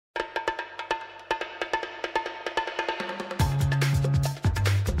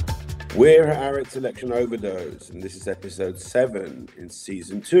We're Aretz Election Overdose, and this is episode 7 in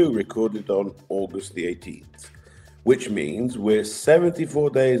season 2, recorded on August the 18th, which means we're 74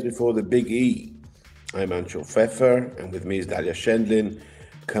 days before the Big E. I'm Anshel Pfeffer, and with me is Dalia Shendlin,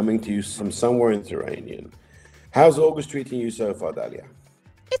 coming to you from somewhere in Turanian. How's August treating you so far, Dalia?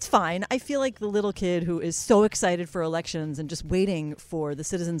 It's fine. I feel like the little kid who is so excited for elections and just waiting for the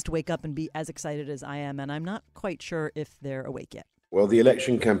citizens to wake up and be as excited as I am, and I'm not quite sure if they're awake yet. Well, the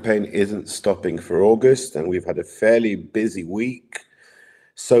election campaign isn't stopping for August, and we've had a fairly busy week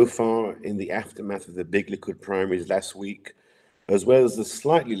so far in the aftermath of the big Likud primaries last week, as well as the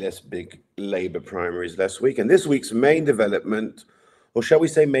slightly less big Labour primaries last week. And this week's main development, or shall we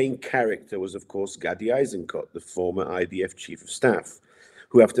say main character, was, of course, Gadi Eisenkot, the former IDF chief of staff,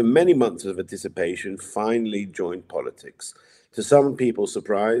 who, after many months of anticipation, finally joined politics. To some people's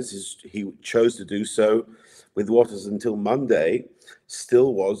surprise, he chose to do so with what was until Monday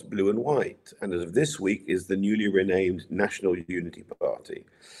still was blue and white, and as of this week is the newly renamed National Unity Party.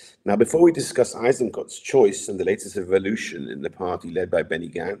 Now, before we discuss Eisenkot's choice and the latest evolution in the party led by Benny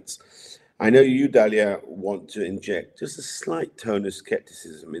Gantz, I know you, Dalia, want to inject just a slight tone of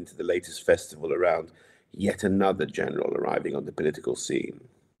skepticism into the latest festival around yet another general arriving on the political scene.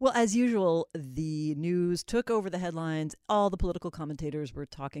 Well, as usual, the news took over the headlines. All the political commentators were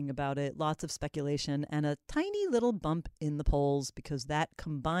talking about it, lots of speculation, and a tiny little bump in the polls because that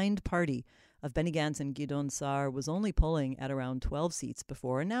combined party of Benny Gantz and Gideon Sa'ar was only polling at around 12 seats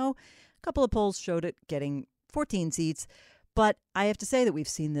before. And now a couple of polls showed it getting 14 seats. But I have to say that we've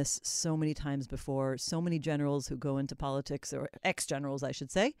seen this so many times before, so many generals who go into politics, or ex-generals, I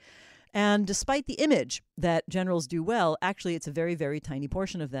should say. And despite the image that generals do well, actually it's a very, very tiny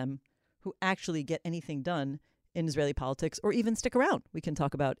portion of them who actually get anything done in Israeli politics or even stick around. We can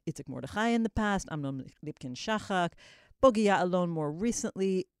talk about Itzik Mordechai in the past, Amnon Lipkin-Shachak, Bogi Ya'alon more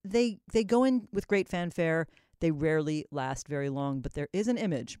recently. They go in with great fanfare. They rarely last very long, but there is an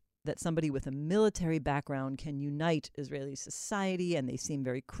image that somebody with a military background can unite Israeli society, and they seem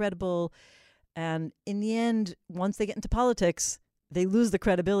very credible. And in the end, once they get into politics, they lose the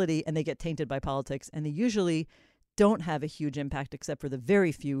credibility and they get tainted by politics. And they usually don't have a huge impact except for the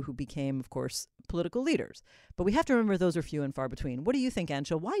very few who became, of course, political leaders. But we have to remember those are few and far between. What do you think,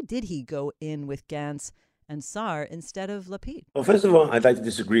 Anshel? Why did he go in with Gantz and Sa'ar instead of Lapid? Well, first of all, I'd like to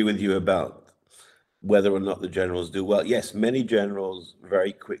disagree with you about whether or not the generals do well. Yes, many generals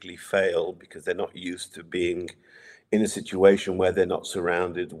very quickly fail because they're not used to being in a situation where they're not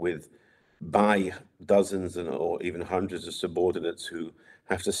surrounded by dozens or even hundreds of subordinates who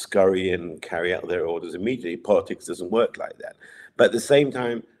have to scurry in and carry out their orders immediately. Politics doesn't work like that. But at the same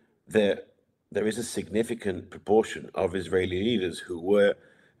time, there is a significant proportion of Israeli leaders who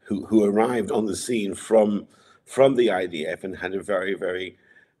arrived on the scene from the IDF and had a very, very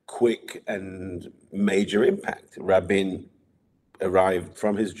quick and major impact. Rabin arrived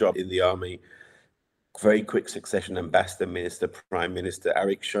from his job in the army, very quick succession, ambassador, minister, prime minister.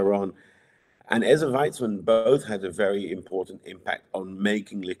 Arik Sharon and Ezra Weizmann both had a very important impact on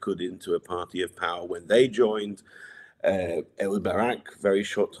making Likud into a party of power when they joined. Ehud Barak, very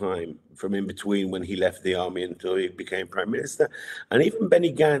short time from in between when he left the army until he became prime minister. And even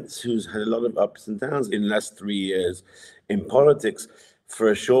Benny Gantz, who's had a lot of ups and downs in the last 3 years in politics, for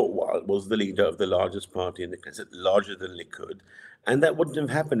a short while was the leader of the largest party in the Knesset, larger than Likud. And that wouldn't have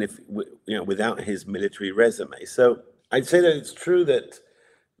happened without his military resume. So I'd say that it's true that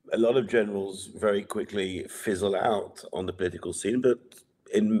a lot of generals very quickly fizzle out on the political scene, but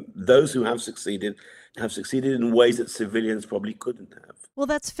in those who have succeeded in ways that civilians probably couldn't have. Well,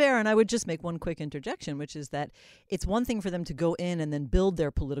 that's fair. And I would just make one quick interjection, which is that it's one thing for them to go in and then build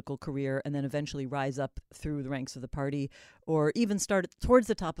their political career and then eventually rise up through the ranks of the party or even start towards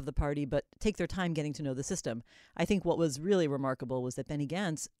the top of the party, but take their time getting to know the system. I think what was really remarkable was that Benny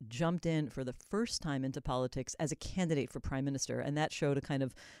Gantz jumped in for the first time into politics as a candidate for prime minister. And that showed a kind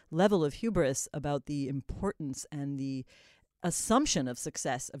of level of hubris about the importance and the assumption of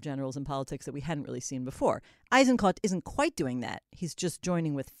success of generals in politics that we hadn't really seen before. Eisenkot isn't quite doing that. He's just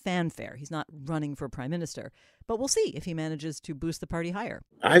joining with fanfare. He's not running for prime minister. But we'll see if he manages to boost the party higher.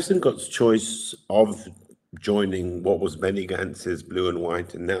 Eisenkot's choice of joining what was Benny Gantz's blue and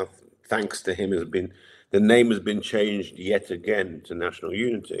white, and now, thanks to him, the name has been changed yet again to National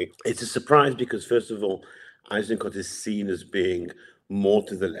Unity. It's a surprise because, first of all, Eisenkot is seen as being more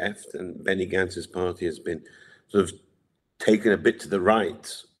to the left, and Benny Gantz's party has been sort of taken a bit to the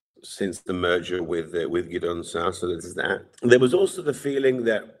right since the merger with Gideon Sa'ar. So there's that. There was also the feeling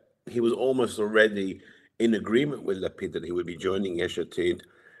that he was almost already in agreement with Lapid that he would be joining Yesh Atid.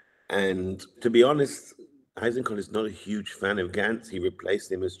 And to be honest, Eisenkot is not a huge fan of Gantz. He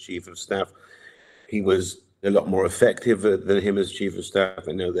replaced him as chief of staff. He was a lot more effective than him as chief of staff.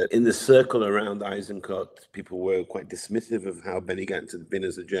 I know that in the circle around Eisenkot, people were quite dismissive of how Benny Gantz had been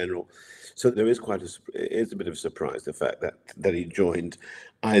as a general. So there is a bit of a surprise, the fact that he joined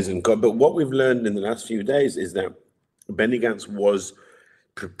Eisenkot. But what we've learned in the last few days is that Benny Gantz was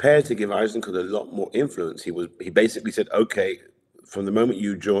prepared to give Eisenkot a lot more influence. He basically said, okay, from the moment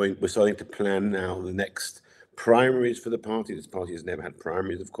you joined, we're starting to plan now the next primaries for the party. This party has never had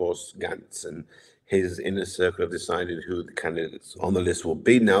primaries, of course. Gantz and his inner circle have decided who the candidates on the list will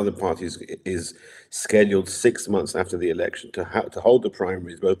be. Now the party is scheduled 6 months after the election to hold the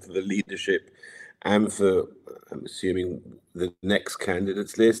primaries, both for the leadership and for, I'm assuming, the next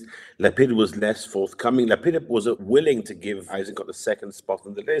candidates list. Lapid was less forthcoming. Lapid was willing to give Eisenkot the second spot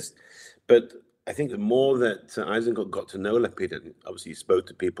on the list, but I think the more that Eisenkot got to know Lapid, and obviously he spoke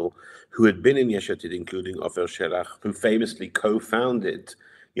to people who had been in Yesh Atid, including Ofer Shelach, who famously co-founded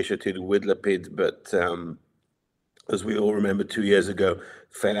Yesh Atid with Lapid, but as we all remember 2 years ago,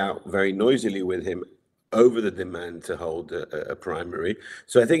 fell out very noisily with him over the demand to hold a primary.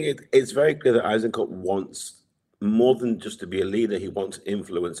 So I think it's very clear that Eisenkot wants more than just to be a leader. He wants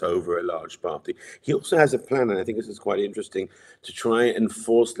influence over a large party. He also has a plan, and I think this is quite interesting, to try and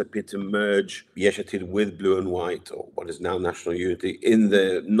force Lapid to merge Yesh Atid with Blue and White, or what is now National Unity, in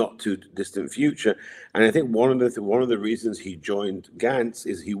the not too distant future. And I think one of the reasons he joined Gantz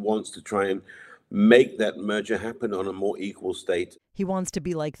is he wants to try and make that merger happen on a more equal state. He wants to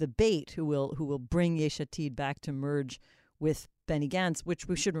be like the bait who will bring Yesh Atid back to merge with Benny Gantz, which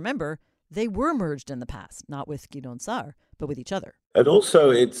we should remember, they were merged in the past, not with Gideon Sa'ar, but with each other. And also,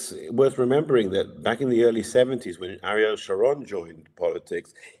 it's worth remembering that back in the early 70s, when Ariel Sharon joined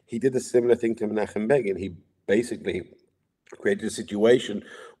politics, he did a similar thing to Menachem Begin. He basically created a situation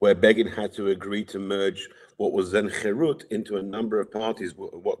where Begin had to agree to merge what was then Cherut into a number of parties,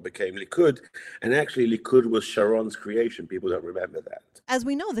 what became Likud. And actually, Likud was Sharon's creation. People don't remember that. As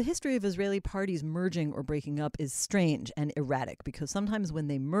we know, the history of Israeli parties merging or breaking up is strange and erratic, because sometimes when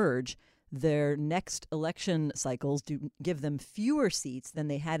they merge, their next election cycles do give them fewer seats than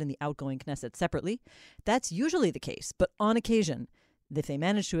they had in the outgoing Knesset separately. That's usually the case. But on occasion, if they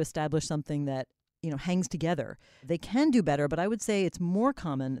manage to establish something that hangs together, they can do better. But I would say it's more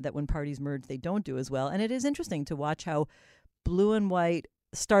common that when parties merge, they don't do as well. And it is interesting to watch how Blue and White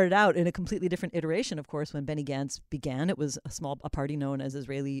started out in a completely different iteration. Of course, when Benny Gantz began, it was a party known as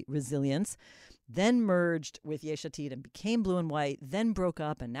Israeli Resilience, then merged with Yesh Atid and became Blue and White, then broke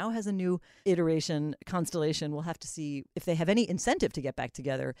up and now has a new iteration, constellation. We'll have to see if they have any incentive to get back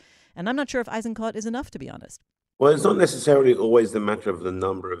together. And I'm not sure if Eisenkot is enough, to be honest. Well, it's not necessarily always the matter of the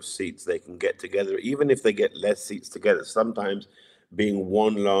number of seats they can get together. Even if they get less seats together, sometimes being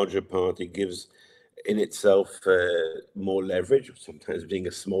one larger party gives in itself more leverage, sometimes being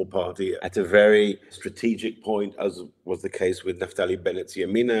a small party at a very strategic point, as was the case with Naftali Bennett's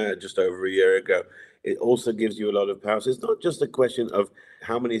Yamina just over a year ago. It also gives you a lot of power. So it's not just a question of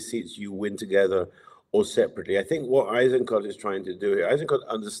how many seats you win together or separately. I think what Eisenkot is trying to do here, Eisenkot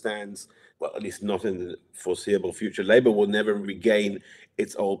understands, well, at least not in the foreseeable future, Labour will never regain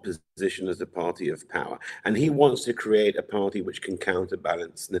its old position as a party of power. And he wants to create a party which can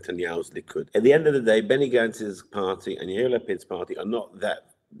counterbalance Netanyahu's Likud. At the end of the day, Benny Gantz's party and Yair Lapid's party are not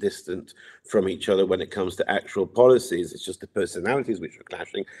that distant from each other when it comes to actual policies. It's just the personalities which are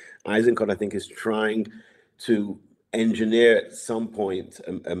clashing. Eisenkot, I think, is trying to engineer at some point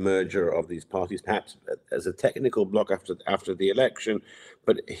a merger of these parties, perhaps as a technical block after the election.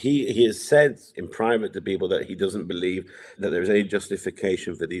 But he has said in private to people that he doesn't believe that there is any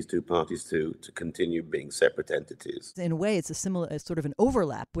justification for these two parties to continue being separate entities. In a way, it's a sort of an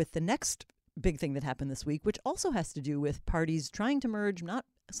overlap with the next big thing that happened this week, which also has to do with parties trying to merge, not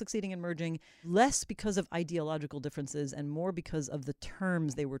succeeding in merging, less because of ideological differences and more because of the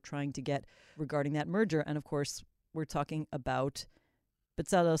terms they were trying to get regarding that merger. And of course, we're talking about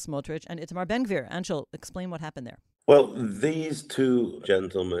Bezalel Smotrich and Itamar Ben-Gvir. Anshel, explain what happened there. Well, these two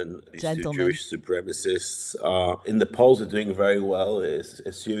gentlemen, two Jewish supremacists, are in the polls are doing very well,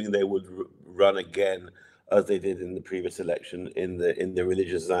 assuming they would run again as they did in the previous election in the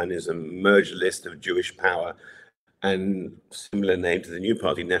religious Zionism merged list of Jewish power, and similar name to the new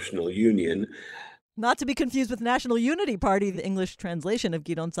party, National Union. Not to be confused with National Unity Party, the English translation of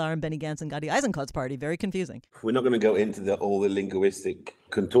Gideon Sa'ar and Benny Gantz and Gadi Eisenkot's party. Very confusing. We're not going to go into all the linguistic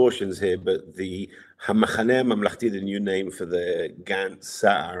contortions here, but the Hamachaneh Mamlachti, the new name for the Gantz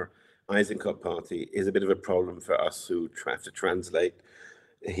Sa'ar Eisenkot party, is a bit of a problem for us who have to translate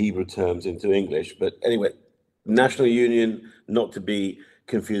Hebrew terms into English. But anyway, National Union, not to be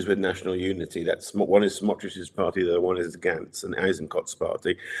confused with National Unity. One is Smotrich's party, the other one is Gantz and Eisenkot's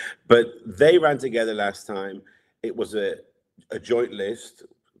party. But they ran together last time. It was a joint list.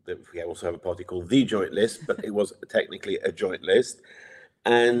 We also have a party called the Joint List, but it was technically a joint list.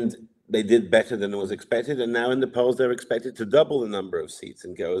 And they did better than was expected. And now in the polls, they're expected to double the number of seats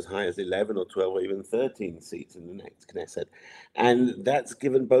and go as high as 11 or 12 or even 13 seats in the next Knesset. And that's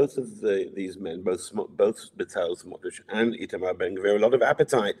given both of these men, both Bezalel Smotrich and Itamar Ben-Gvir, a lot of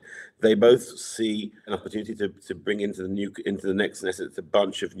appetite. They both see an opportunity to bring into the next Knesset a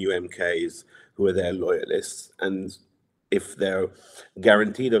bunch of new MKs who are their loyalists. And if they're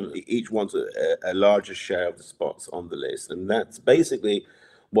guaranteed, each wants a larger share of the spots on the list. And that's basically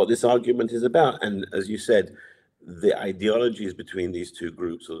what this argument is about. And as you said, the ideologies between these two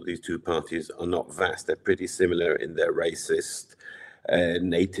groups or these two parties are not vast. They're pretty similar in their racist,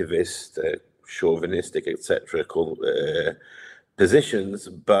 nativist, chauvinistic, etc. Positions,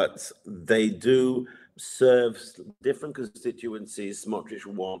 but they do serve different constituencies. Smotrich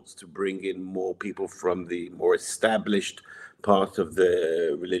wants to bring in more people from the more established part of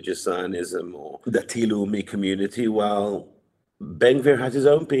the religious Zionism or the Tilumi community, while Ben-Gvir has his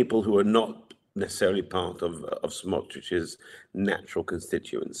own people who are not necessarily part of Smotrich's natural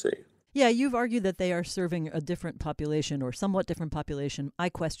constituency. Yeah, you've argued that they are serving a different population or somewhat different population. I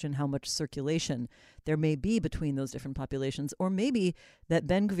question how much circulation there may be between those different populations, or maybe that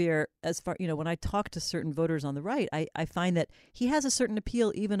Ben-Gvir, when I talk to certain voters on the right, I find that he has a certain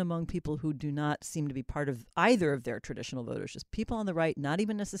appeal even among people who do not seem to be part of either of their traditional voters, just people on the right, not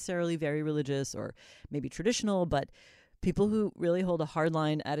even necessarily very religious or maybe traditional, but people who really hold a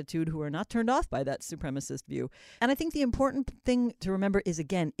hardline attitude who are not turned off by that supremacist view. And I think the important thing to remember is,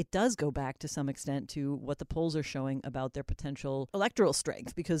 again, it does go back to some extent to what the polls are showing about their potential electoral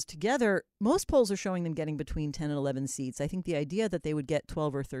strength, because together, most polls are showing them getting between 10 and 11 seats. I think the idea that they would get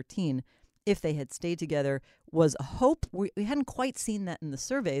 12 or 13 if they had stayed together was a hope. We hadn't quite seen that in the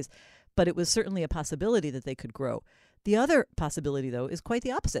surveys, but it was certainly a possibility that they could grow. The other possibility, though, is quite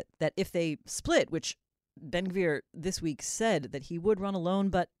the opposite, that if they split, which Ben-Gvir this week said that he would run alone,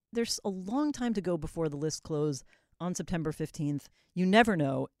 but there's a long time to go before the list close on September 15th. You never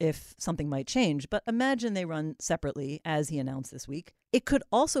know if something might change, but imagine they run separately, as he announced this week. It could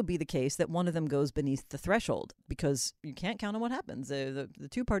also be the case that one of them goes beneath the threshold, because you can't count on what happens. The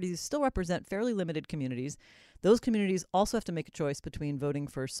two parties still represent fairly limited communities. Those communities also have to make a choice between voting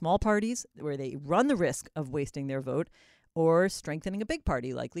for small parties, where they run the risk of wasting their vote, or strengthening a big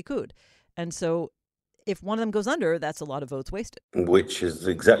party like Likud. And so if one of them goes under, that's a lot of votes wasted. Which is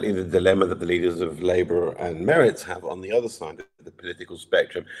exactly the dilemma that the leaders of Labour and Meretz have on the other side of the political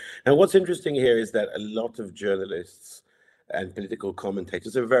spectrum. Now, what's interesting here is that a lot of journalists and political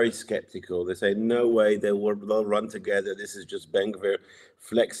commentators are very skeptical. They say, no way, they'll run together. This is just Ben-Gvir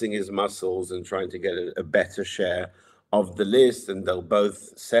flexing his muscles and trying to get a better share of the list, and they'll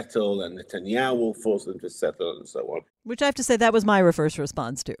both settle, and Netanyahu will force them to settle, and so on. Which I have to say, that was my first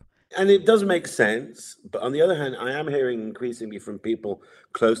response too. And it does make sense. But on the other hand, I am hearing increasingly from people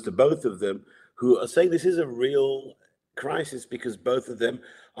close to both of them who are saying this is a real crisis because both of them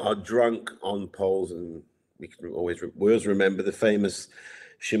are drunk on polls. And we always remember the famous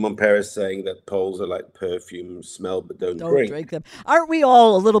Shimon Peres saying that polls are like perfume, smell but don't drink them. Aren't we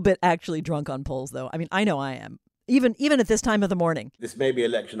all a little bit actually drunk on polls, though? I mean, I know I am. Even at this time of the morning. This may be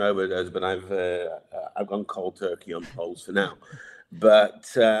election overdose, but I've gone cold turkey on polls for now. But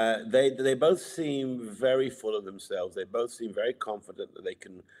they both seem very full of themselves. They both seem very confident that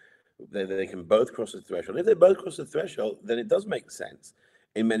they can both cross the threshold. If they both cross the threshold, then it does make sense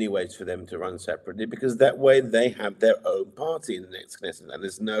in many ways for them to run separately, because that way they have their own party in the next Knesset,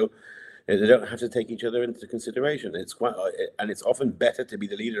 and they don't have to take each other into consideration. It's often better to be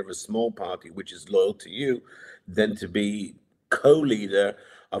the leader of a small party which is loyal to you than to be co-leader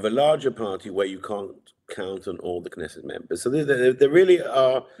of a larger party where you can't count on all the Knesset members. So there really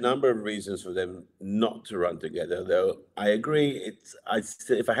are a number of reasons for them not to run together, though I agree,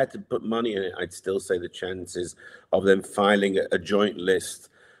 if I had to put money in it, I'd still say the chances of them filing a joint list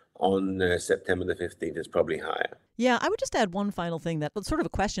on September the 15th is probably higher. Yeah, I would just add one final thing, that's sort of a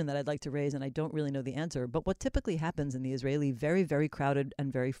question that I'd like to raise, and I don't really know the answer, but what typically happens in the Israeli very, very crowded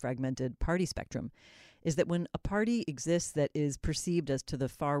and very fragmented party spectrum is that when a party exists that is perceived as to the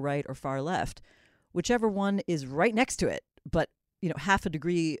far right or far left, whichever one is right next to it, but half a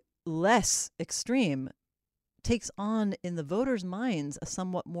degree less extreme, takes on in the voters' minds a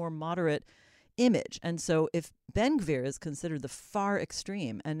somewhat more moderate image. And so if Ben-Gvir is considered the far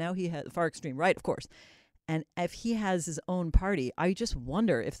extreme, and now he has far extreme right, of course, And if he has his own party, I just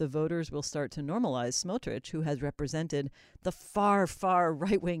wonder if the voters will start to normalize Smotrich, who has represented the far, far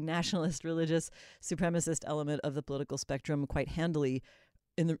right-wing nationalist, religious, supremacist element of the political spectrum quite handily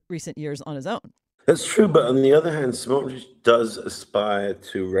in the recent years on his own. That's true, but on the other hand, Smotrich does aspire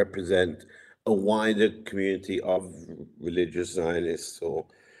to represent a wider community of religious Zionists or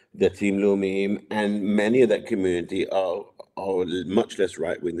Datim Leumim, and many of that community are much less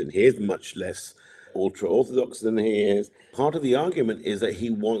right-wing than he is, much less ultra-Orthodox than he is. Part of the argument is that he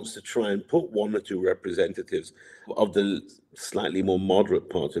wants to try and put one or two representatives of the slightly more moderate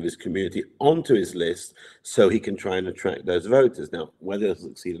part of his community onto his list so he can try and attract those voters. Now, whether he'll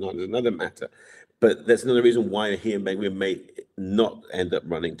succeed or not is another matter. But that's another reason why he and Ben-Gvir may not end up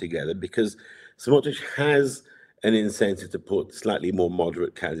running together, because Smotrich has an incentive to put slightly more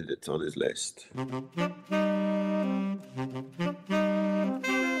moderate candidates on his list.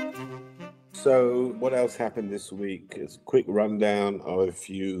 So what else happened this week? It's a quick rundown of a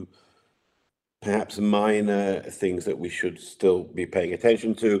few perhaps minor things that we should still be paying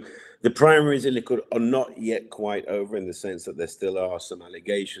attention to. The primaries in Likud are not yet quite over, in the sense that there still are some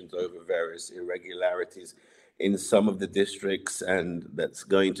allegations over various irregularities in some of the districts, and that's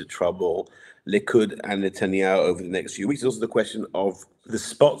going to trouble Likud and Netanyahu over the next few weeks. There's also the question of the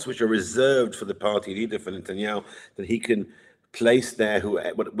spots which are reserved for the party leader, for Netanyahu, that he can place there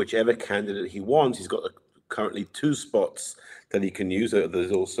whichever candidate he wants. He's got currently 2 spots that he can use.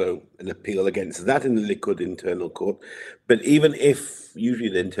 There's also an appeal against that in the Likud internal court. But even if usually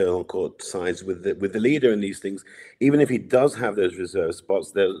the internal court sides with the leader in these things, even if he does have those reserve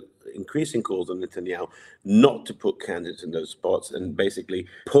spots, there are increasing calls on Netanyahu not to put candidates in those spots and basically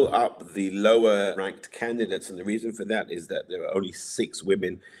pull up the lower ranked candidates. And the reason for that is that there are only 6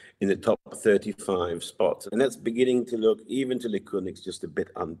 women in the top 35 spots. And that's beginning to look, even to Likudniks, just a bit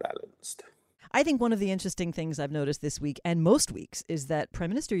unbalanced. I think one of the interesting things I've noticed this week and most weeks is that Prime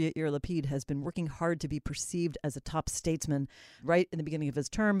Minister Yair Lapid has been working hard to be perceived as a top statesman. Right in the beginning of his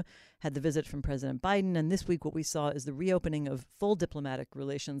term, had the visit from President Biden. And this week, what we saw is the reopening of full diplomatic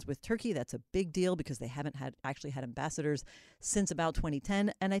relations with Turkey. That's a big deal because they haven't actually had ambassadors since about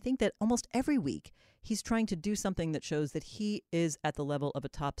 2010. And I think that almost every week, he's trying to do something that shows that he is at the level of a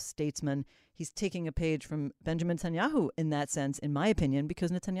top statesman. He's taking a page from Benjamin Netanyahu in that sense, in my opinion, because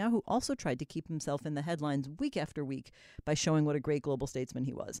Netanyahu also tried to keep himself in the headlines week after week by showing what a great global statesman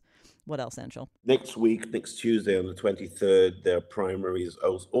he was. What else, Anshul? Next Tuesday on the 23rd, there are primaries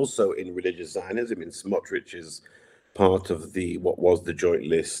also in religious Zionism. Smotrich is part of what was the joint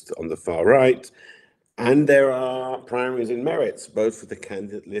list on the far right. And there are primaries in Meretz, both for the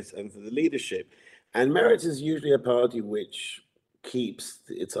candidate list and for the leadership. And Meretz is usually a party which keeps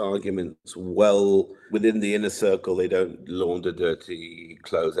its arguments well within the inner circle. They don't launder dirty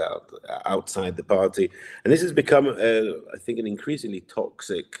clothes outside the party. And this has become, I think, an increasingly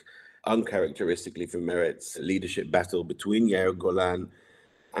toxic, uncharacteristically for Meretz, leadership battle between Yair Golan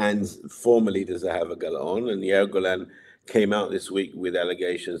and former leader Zehava Galon. And Yair Golan came out this week with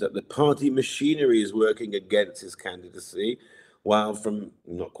allegations that the party machinery is working against his candidacy, while from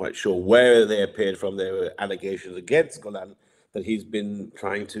not quite sure where they appeared from, there were allegations against Golan that he's been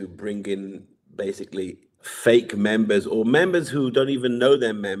trying to bring in basically fake members or members who don't even know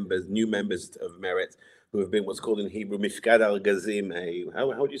they're members, new members of Meretz, who have been what's called in Hebrew Mifkad al-Gazim.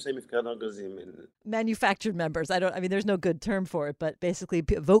 How would you say Mifkad al-Gazim? Manufactured members. There's no good term for it, but basically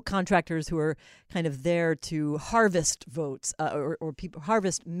vote contractors who are kind of there to harvest votes or people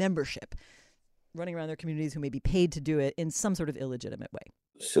harvest membership, running around their communities who may be paid to do it in some sort of illegitimate way.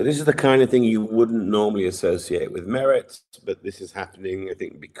 So this is the kind of thing you wouldn't normally associate with Meretz, but this is happening, I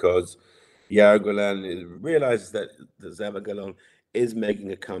think, because Yair Golan realizes that Zehava Galon is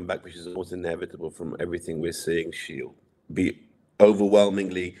making a comeback, which is almost inevitable from everything we're seeing. She'll be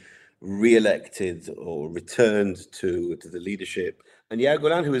overwhelmingly re-elected or returned to the leadership. And Yair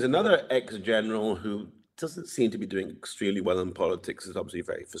Golan, who is another ex-general who doesn't seem to be doing extremely well in politics, is obviously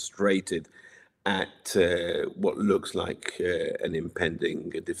very frustrated at what looks like an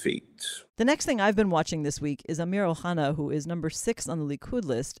impending defeat. The next thing I've been watching this week is Amir Ohana, who is number 6 on the Likud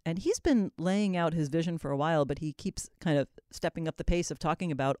list, and he's been laying out his vision for a while, but he keeps kind of stepping up the pace of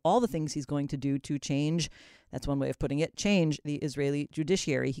talking about all the things he's going to do to change, that's one way of putting it, change the Israeli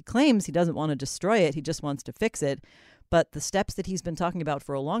judiciary. He claims he doesn't want to destroy it, he just wants to fix it. But the steps that he's been talking about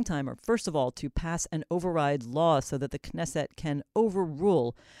for a long time are, first of all, to pass an override law so that the Knesset can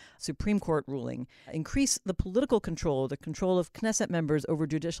overrule Supreme Court ruling, increase the political control, the control of Knesset members over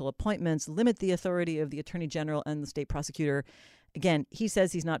judicial appointments, limit the authority of the Attorney General and the state prosecutor. Again, he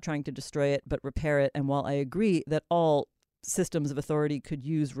says he's not trying to destroy it, but repair it. And while I agree that all systems of authority could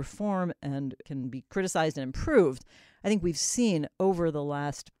use reform and can be criticized and improved. I think we've seen over the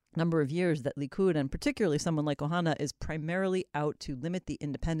last number of years that Likud, and particularly someone like Ohana, is primarily out to limit the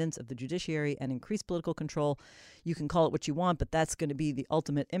independence of the judiciary and increase political control. You can call it what you want, but that's going to be the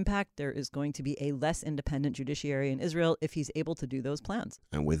ultimate impact. There is going to be a less independent judiciary in Israel if he's able to do those plans.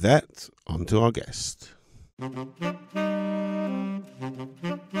 And with that, on to our guest.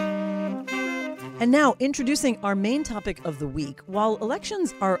 And now, introducing our main topic of the week. While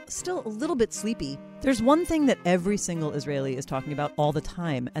elections are still a little bit sleepy, there's one thing that every single Israeli is talking about all the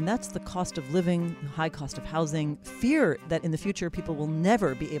time, and that's the cost of living, the high cost of housing, fear that in the future people will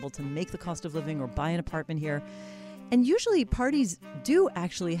never be able to make the cost of living or buy an apartment here. And usually parties do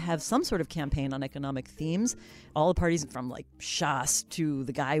actually have some sort of campaign on economic themes. All the parties from like Shas to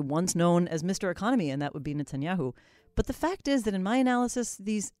the guy once known as Mr. Economy, and that would be Netanyahu. But the fact is that in my analysis,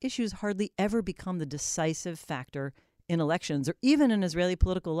 these issues hardly ever become the decisive factor in elections or even in Israeli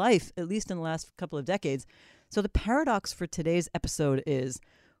political life, at least in the last couple of decades. So the paradox for today's episode is,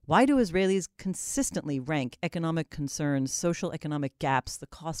 why do Israelis consistently rank economic concerns, social economic gaps, the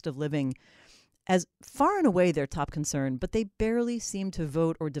cost of living as far and away their top concern, but they barely seem to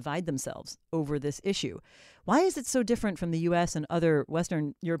vote or divide themselves over this issue? Why is it so different from the U.S. and other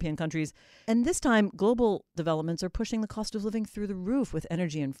Western European countries? And this time, global developments are pushing the cost of living through the roof with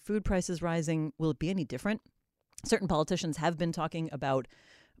energy and food prices rising. Will it be any different? Certain politicians have been talking about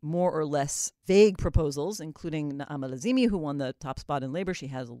more or less vague proposals, including Naama Lazimi, who won the top spot in labor. She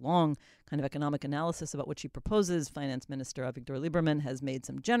has a long kind of economic analysis about what she proposes. Finance Minister Avigdor Lieberman has made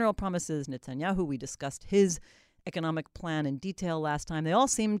some general promises. Netanyahu, we discussed his economic plan in detail last time. They all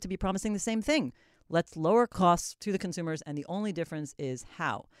seem to be promising the same thing. Let's lower costs to the consumers, and the only difference is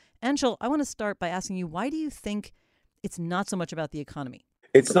how. Anshel, I want to start by asking you, why do you think it's not so much about the economy?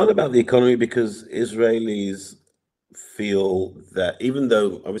 It's not about the economy because Israelis feel that even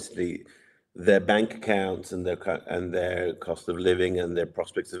though obviously their bank accounts and their cost of living and their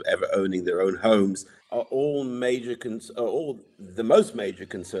prospects of ever owning their own homes are all the most major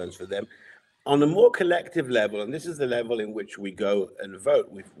concerns for them, on a more collective level, and this is the level in which we go and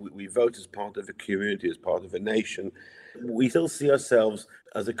vote. We vote as part of a community, as part of a nation. We still see ourselves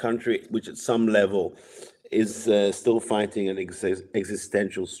as a country which at some level is still fighting an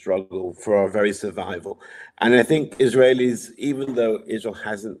existential struggle for our very survival. And I think Israelis, even though Israel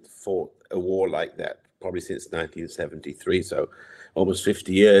hasn't fought a war like that probably since 1973, so almost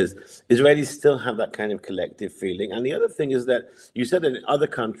 50 years, Israelis still have that kind of collective feeling. And the other thing is that you said that in other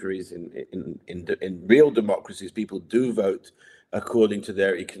countries, in real democracies, people do vote according to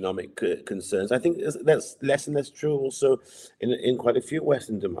their economic concerns. I think that's less and less true also in quite a few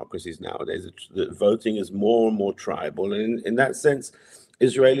Western democracies nowadays. The voting is more and more tribal. And in that sense,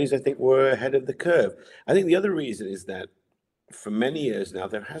 Israelis, I think, were ahead of the curve. I think the other reason is that for many years now,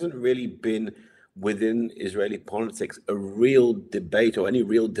 there hasn't really been within Israeli politics a real debate or any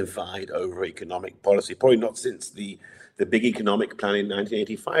real divide over economic policy, probably not since the big economic plan in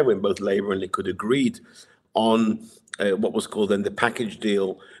 1985, when both Labour and Likud agreed on what was called then the package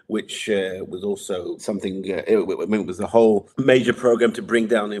deal, which was also something, it was a whole major program to bring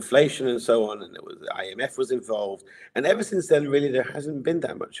down inflation and so on, and the IMF was involved. And ever since then, really, there hasn't been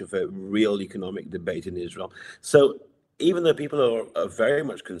that much of a real economic debate in Israel. So even though people are very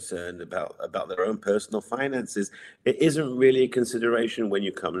much concerned about their own personal finances, it isn't really a consideration when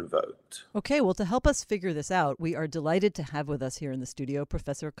you come and vote. Okay, well, to help us figure this out, we are delighted to have with us here in the studio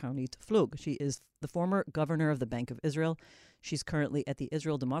Professor Karnit Flug. She is the former governor of the Bank of Israel. She's currently at the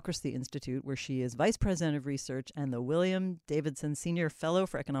Israel Democracy Institute, where she is vice president of research and the William Davidson Senior Fellow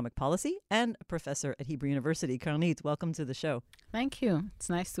for Economic Policy and a professor at Hebrew University. Karnit, welcome to the show. Thank you. It's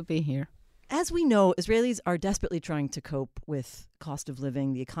nice to be here. As we know, Israelis are desperately trying to cope with cost of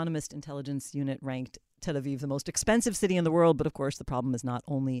living. The Economist Intelligence Unit ranked Tel Aviv the most expensive city in the world, but of course the problem is not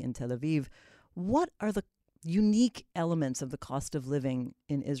only in Tel Aviv. What are the unique elements of the cost of living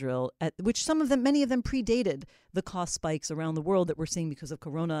in Israel, which many of them predated the cost spikes around the world that we're seeing because of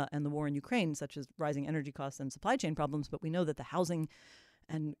Corona and the war in Ukraine, such as rising energy costs and supply chain problems, but we know that the housing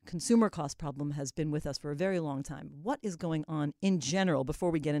and consumer cost problem has been with us for a very long time. What is going on in general before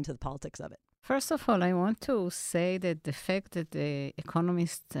we get into the politics of it? First of all, I want to say that the fact that the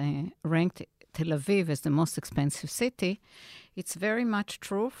Economist ranked Tel Aviv as the most expensive city, it's very much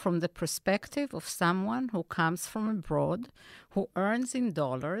true from the perspective of someone who comes from abroad, who earns in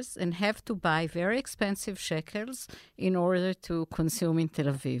dollars and have to buy very expensive shekels in order to consume in Tel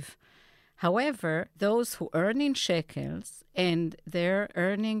Aviv. However, those who earn in shekels and their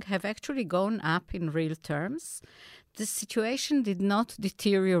earning have actually gone up in real terms, the situation did not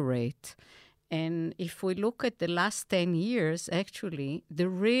deteriorate. And if we look at the last 10 years, actually, the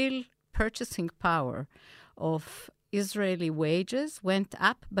real purchasing power of Israeli wages went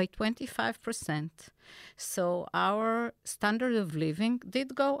up by 25%. So our standard of living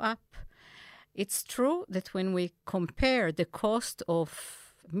did go up. It's true that when we compare the cost of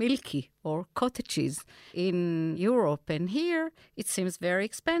milky or cottages in Europe and here, it seems very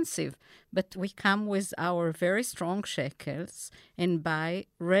expensive. But we come with our very strong shekels and buy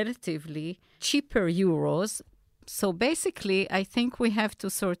relatively cheaper euros. So basically, I think we have to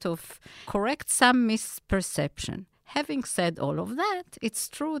sort of correct some misperception. Having said all of that, it's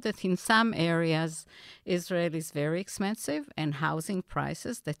true that in some areas, Israel is very expensive and housing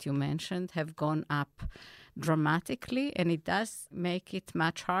prices that you mentioned have gone up dramatically, and it does make it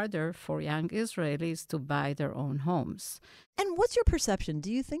much harder for young Israelis to buy their own homes. And what's your perception?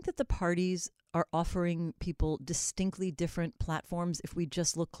 Do you think that the parties are offering people distinctly different platforms if we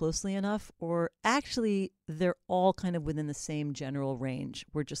just look closely enough? Or actually, they're all kind of within the same general range?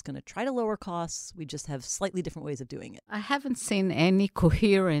 We're just going to try to lower costs. We just have slightly different ways of doing it. I haven't seen any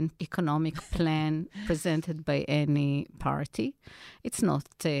coherent economic plan presented by any party. It's not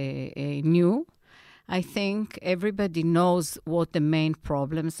new. I think everybody knows what the main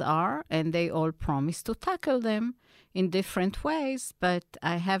problems are, and they all promise to tackle them in different ways, but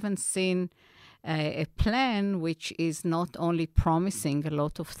I haven't seen a plan which is not only promising a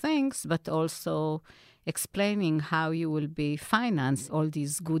lot of things, but also explaining how you will be finance all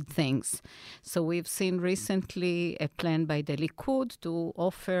these good things. So we've seen recently a plan by the Likud to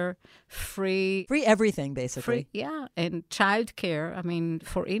offer free everything, basically. And childcare,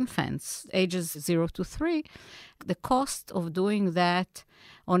 for infants, ages 0 to 3. The cost of doing that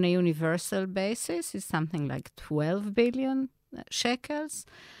on a universal basis is something like 12 billion shekels.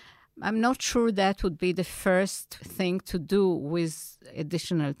 I'm not sure that would be the first thing to do with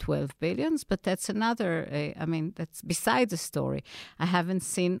additional 12 billions, but that's another, that's beside the story. I haven't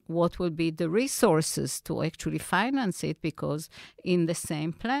seen what will be the resources to actually finance it, because in the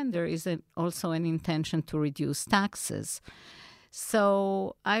same plan, there is also an intention to reduce taxes.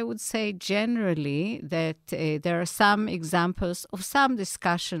 So I would say generally that there are some examples of some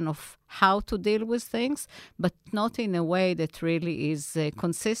discussion of how to deal with things, but not in a way that really is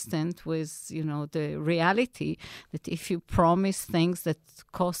consistent with, the reality that if you promise things that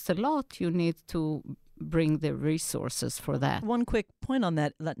cost a lot, you need to bring the resources for that. One quick point on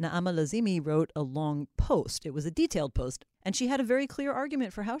that. Naama Lazimi wrote a long post. It was a detailed post. And she had a very clear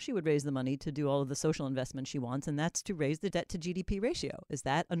argument for how she would raise the money to do all of the social investment she wants, and that's to raise the debt to GDP ratio. Is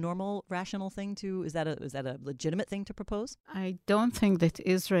that a normal, rational thing is that a legitimate thing to propose? I don't think that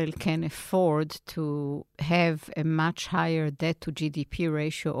Israel can afford to have a much higher debt to GDP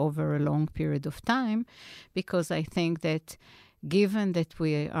ratio over a long period of time, because I think that given that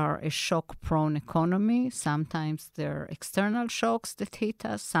we are a shock-prone economy, sometimes there are external shocks that hit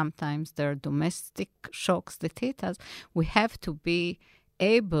us, sometimes there are domestic shocks that hit us. We have to be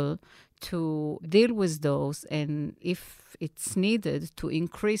able to deal with those, and if it's needed, to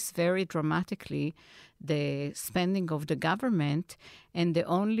increase very dramatically the spending of the government. And the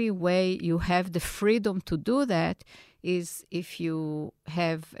only way you have the freedom to do that is if you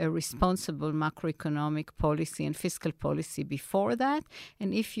have a responsible macroeconomic policy and fiscal policy before that,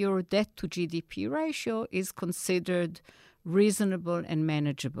 and if your debt to GDP ratio is considered reasonable and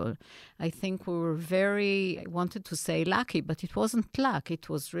manageable. I think we were I wanted to say lucky, but it wasn't luck. It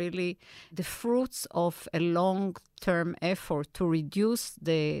was really the fruits of a long-term effort to reduce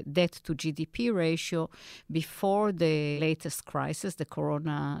the debt to GDP ratio before the latest crisis, the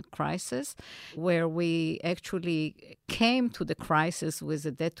corona crisis, where we actually came to the crisis with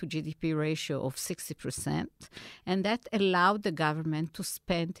a debt to GDP ratio of 60%. And that allowed the government to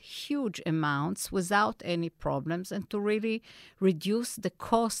spend huge amounts without any problems and to really reduce the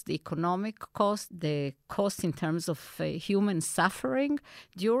cost, the economic cost, the cost in terms of human suffering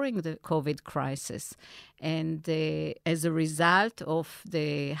during the COVID crisis. And as a result of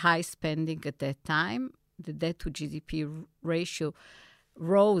the high spending at that time, the debt to GDP ratio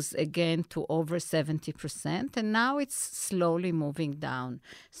rose again to over 70%, and now it's slowly moving down.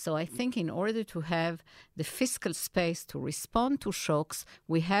 So I think in order to have the fiscal space to respond to shocks,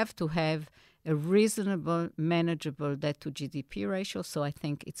 we have to have a reasonable, manageable debt to GDP ratio. So I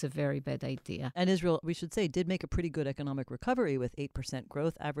think it's a very bad idea. And Israel, we should say, did make a pretty good economic recovery with 8%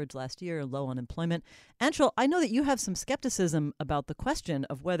 growth average last year, low unemployment. Anshul, I know that you have some skepticism about the question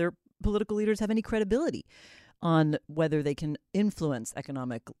of whether political leaders have any credibility on whether they can influence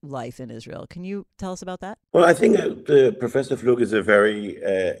economic life in Israel. Can you tell us about that? Well, I think Professor Flug is a very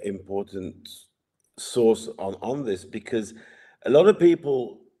important source on this, because a lot of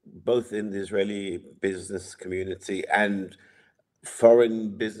people both in the Israeli business community and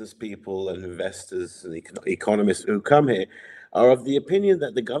foreign business people and investors and economists who come here are of the opinion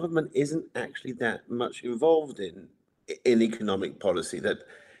that the government isn't actually that much involved in economic policy, that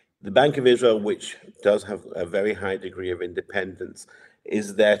the Bank of Israel, which does have a very high degree of independence,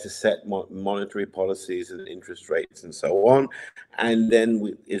 is there to set monetary policies and interest rates and so on. And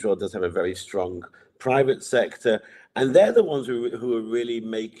then Israel does have a very strong private sector, and they're the ones who are really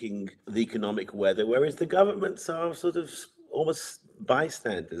making the economic weather, whereas the governments are sort of almost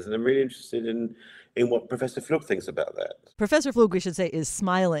bystanders. And I'm really interested in what Professor Flug thinks about that. Professor Flug, we should say, is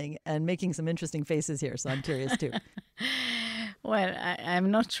smiling and making some interesting faces here, so I'm curious too. Well, I'm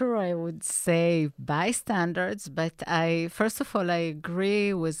not sure I would say bystanders, but first of all, I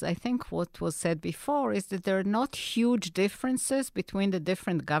agree with, I think what was said before is that there are not huge differences between the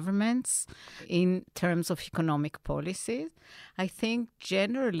different governments in terms of economic policies. I think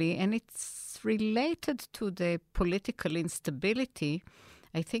generally, and it's related to the political instability,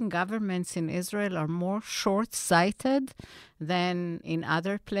 I think governments in Israel are more short-sighted than in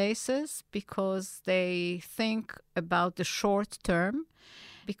other places because they think about the short term,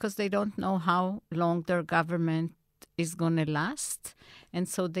 because they don't know how long their government is going to last. And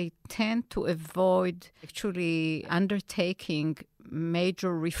so they tend to avoid actually undertaking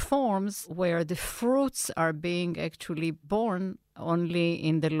major reforms where the fruits are being actually born only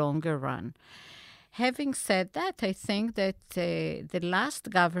in the longer run. Having said that, I think that the last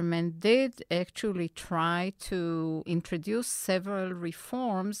government did actually try to introduce several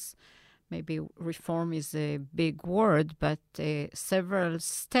reforms. Maybe reform is a big word, but several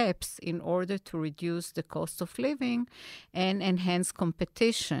steps in order to reduce the cost of living and enhance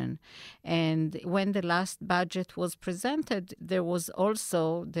competition. And when the last budget was presented, there was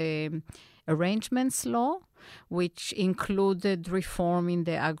also the Arrangements Law, which included reform in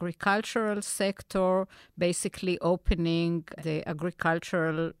the agricultural sector, basically opening the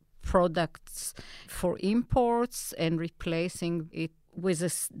agricultural products for imports and replacing it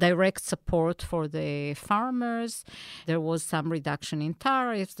with direct support for the farmers. There was some reduction in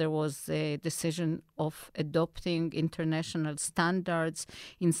tariffs. There was a decision of adopting international standards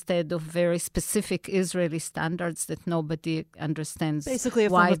instead of very specific Israeli standards that nobody understands. Basically a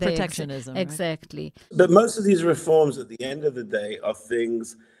form of protectionism. Exactly. Right? But most of these reforms at the end of the day are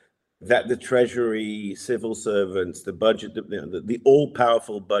things that the Treasury, civil servants, the budget, the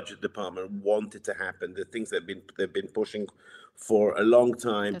all-powerful budget department wanted to happen. The things they've been pushing for a long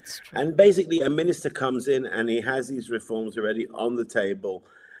time. That's true. And basically, a minister comes in and he has these reforms already on the table,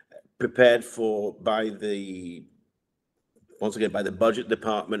 prepared for by the budget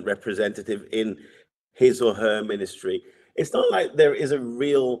department representative in his or her ministry. It's not like there is a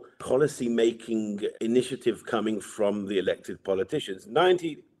real policy-making initiative coming from the elected politicians.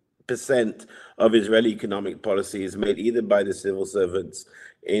 90% of Israeli economic policy is made either by the civil servants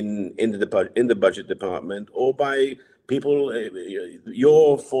in the budget department or by people,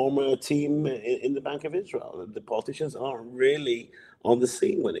 your former team in the Bank of Israel. The politicians aren't really on the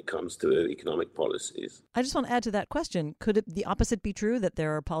scene when it comes to economic policies. I just want to add to that question. Could the opposite be true, that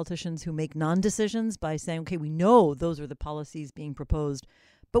there are politicians who make non-decisions by saying, okay, we know those are the policies being proposed,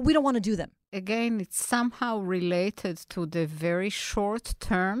 but we don't want to do them? Again, it's somehow related to the very short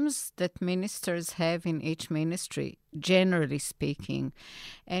terms that ministers have in each ministry, generally speaking.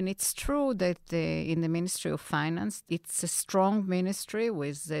 And it's true that in the Ministry of Finance, it's a strong ministry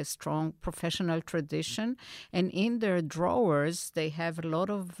with a strong professional tradition. And in their drawers, they have a lot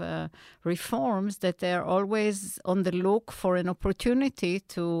of reforms that they're always on the look for an opportunity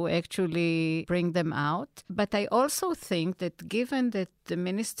to actually bring them out. But I also think that given that the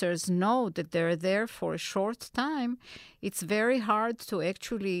ministers know that they're there for a short time, it's very hard to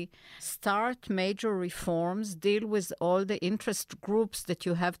actually start major reforms, deal with all the interest groups that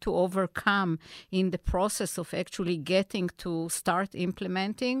you have to overcome in the process of actually getting to start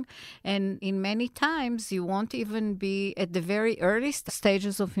implementing. And in many times, you won't even be at the very early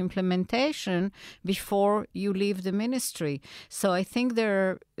stages of implementation before you leave the ministry. So I think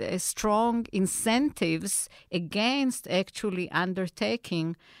there are strong incentives against actually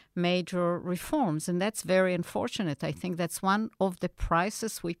undertaking major reforms. And that's very unfortunate. I think that's one of the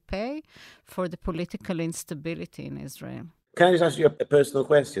prices we pay for the political instability in Israel. Can I just ask you a personal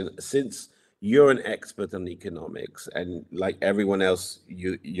question? Since you're an expert on economics, and like everyone else,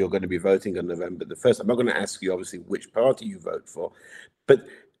 you're going to be voting on November the 1st. I'm not going to ask you, obviously, which party you vote for. But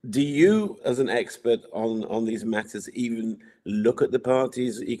Do you, as an expert on these matters, even look at the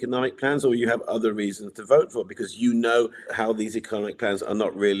party's economic plans, or you have other reasons to vote for because you know how these economic plans are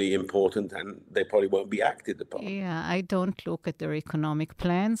not really important and they probably won't be acted upon? Yeah, I don't look at their economic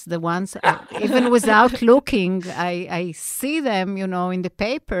plans. The ones, even without looking, I see them, in the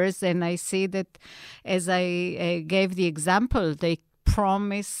papers, and I see that, as I gave the example, they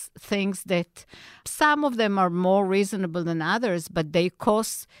promise things that some of them are more reasonable than others, but they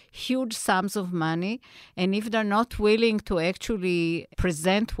cost huge sums of money. And if they're not willing to actually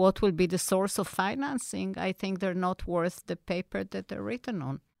present what will be the source of financing, I think they're not worth the paper that they're written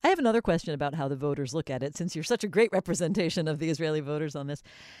on. I have another question about how the voters look at it, since you're such a great representation of the Israeli voters on this.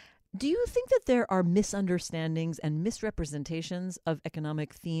 Do you think that there are misunderstandings and misrepresentations of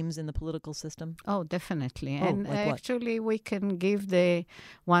economic themes in the political system? Oh, definitely. Oh, And like what? actually, we can give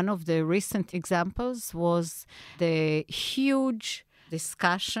one of the recent examples was the huge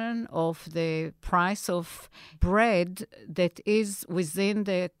discussion of the price of bread that is within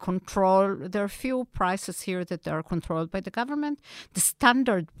the control. There are few prices here that are controlled by the government. The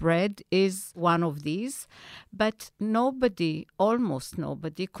standard bread is one of these, but almost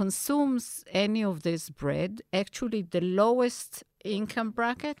nobody consumes any of this bread. Actually, the lowest income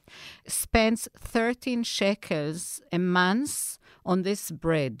bracket spends 13 shekels a month on this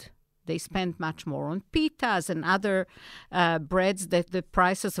bread. They spend much more on pitas and other breads that the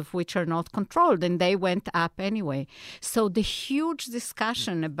prices of which are not controlled, and they went up anyway. So the huge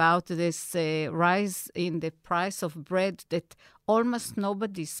discussion about this rise in the price of bread that almost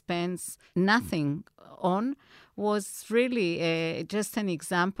nobody spends nothing on was really just an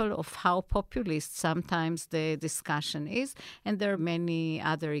example of how populist sometimes the discussion is. And there are many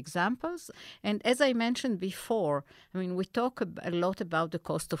other examples. And as I mentioned before, we talk a lot about the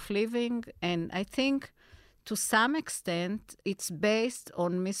cost of living, and I think to some extent, it's based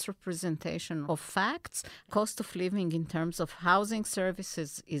on misrepresentation of facts. Cost of living in terms of housing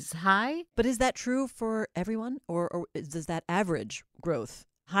services is high. But is that true for everyone, or does that average growth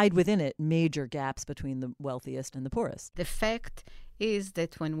hide within it major gaps between the wealthiest and the poorest? The fact is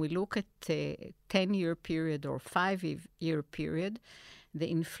that when we look at a 10-year period or 5-year period, the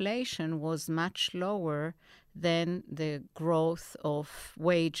inflation was much lower than the growth of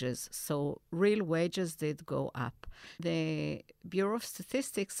wages. So real wages did go up. The Bureau of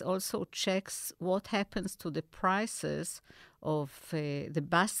Statistics also checks what happens to the prices of the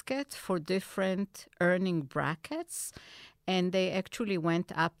basket for different earning brackets. And they actually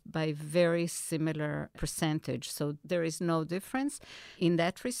went up by very similar percentage. So there is no difference in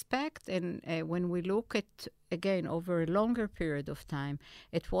that respect. And when we look at, again, over a longer period of time,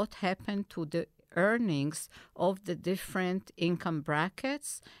 at what happened to the earnings of the different income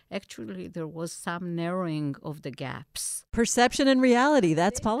brackets, actually there was some narrowing of the gaps. Perception and reality,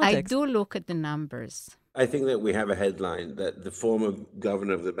 that's politics. I do look at the numbers. I think that we have a headline that the former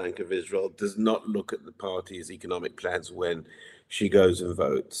governor of the Bank of Israel does not look at the party's economic plans when she goes and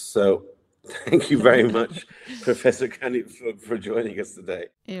votes. So thank you very much, Professor Kani, for joining us today.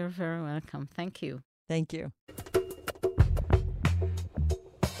 You're very welcome. Thank you. Thank you.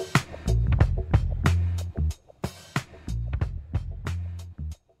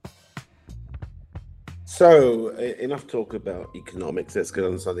 So enough talk about economics. Let's get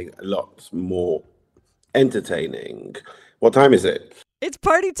on to something a lot more entertaining. What time is it? It's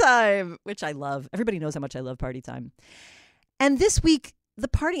party time, which I love. Everybody knows how much I love party time. And this week, the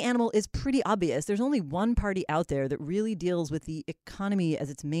party animal is pretty obvious. There's only one party out there that really deals with the economy as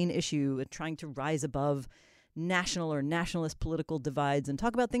its main issue, trying to rise above national or nationalist political divides and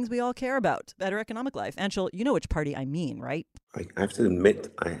talk about things we all care about, better economic life. Anshel, you know which party I mean, right? I have to admit,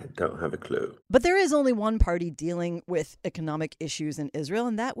 I don't have a clue. But there is only one party dealing with economic issues in Israel,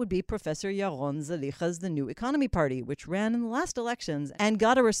 and that would be Professor Yaron Zalicha's The New Economy Party, which ran in the last elections and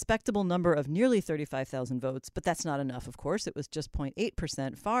got a respectable number of nearly 35,000 votes. But that's not enough, of course. It was just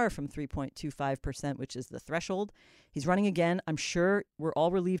 0.8%, far from 3.25%, which is the threshold. He's running again. I'm sure we're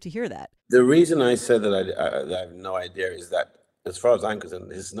all relieved to hear that. The reason I said that I have no idea is that, as far as I'm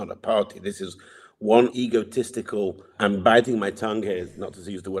concerned, this is not a party. This is one egotistical, I'm biting my tongue here not to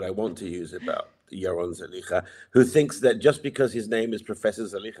use the word I want to use about Yaron Zalicha, who thinks that just because his name is Professor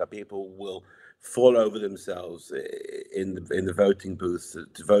Zalicha, people will fall over themselves in the voting booths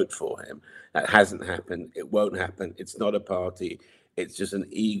to vote for him. That hasn't happened. It won't happen. It's not a party. It's just an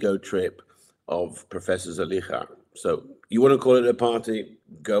ego trip of Professor Zalicha. So you want to call it a party?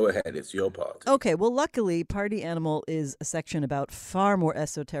 Go ahead. It's your party. Okay, well, luckily, Party Animal is a section about far more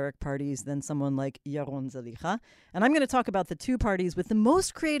esoteric parties than someone like Yaron Zalicha. And I'm going to talk about the two parties with the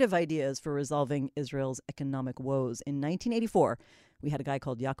most creative ideas for resolving Israel's economic woes. In 1984, We had a guy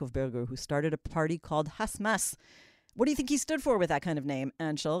called Yaakov Berger who started a party called Hasmas. What do you think he stood for with that kind of name,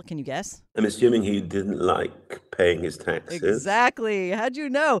 Anshel? Can you guess? I'm assuming he didn't like paying his taxes. Exactly. How'd you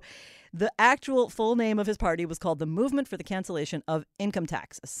know? The actual full name of his party was called the Movement for the Cancellation of Income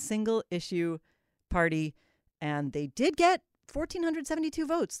Tax, a single-issue party, and they did get 1,472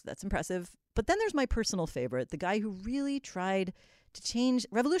 votes. That's impressive. But then there's my personal favorite, the guy who really tried to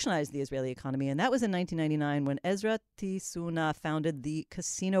revolutionize the Israeli economy, and that was in 1999 when Ezra Tisuna founded the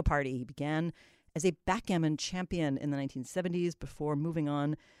Casino Party. He began as a backgammon champion in the 1970s before moving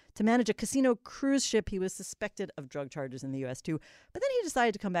on to manage a casino cruise ship. He was suspected of drug charges in the U.S. too. But then he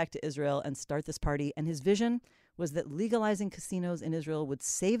decided to come back to Israel and start this party. And his vision was that legalizing casinos in Israel would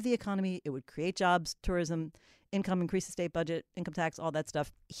save the economy. It would create jobs, tourism, income, increase the state budget, income tax, all that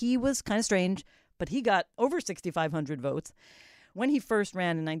stuff. He was kind of strange, but he got over 6,500 votes when he first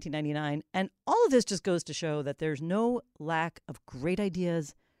ran in 1999. And all of this just goes to show that there's no lack of great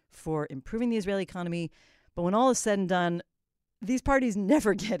ideas for improving the Israeli economy. But when all is said and done, these parties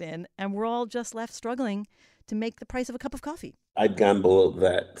never get in, and we're all just left struggling to make the price of a cup of coffee. I'd gamble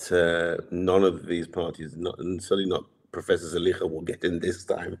that none of these parties, and certainly not Professor Zelicha, will get in this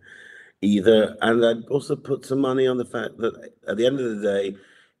time either. And I'd also put some money on the fact that at the end of the day,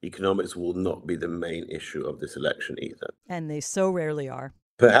 economics will not be the main issue of this election either. And they so rarely are.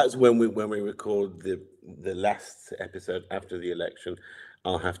 Perhaps when we record the last episode after the election,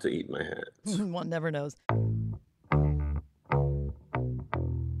 I'll have to eat my hat. One never knows.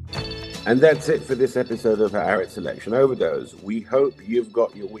 And that's it for this episode of Haaretz Election Overdose. We hope you've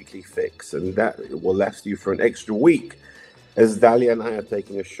got your weekly fix and that it will last you for an extra week, as Dalia and I are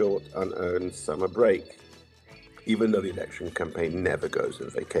taking a short, unearned summer break, even though the election campaign never goes on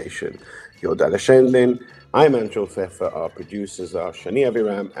vacation. You're Dalia Shendlin. I'm Anshel Pfeffer. Our producers are Shani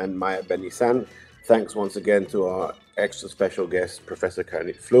Aviram and Maya Ben-Nissan. Thanks once again to our extra special guest, Professor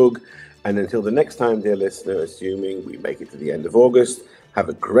Karnit Pflug. And until the next time, dear listener, assuming we make it to the end of August, have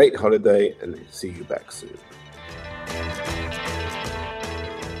a great holiday and see you back soon.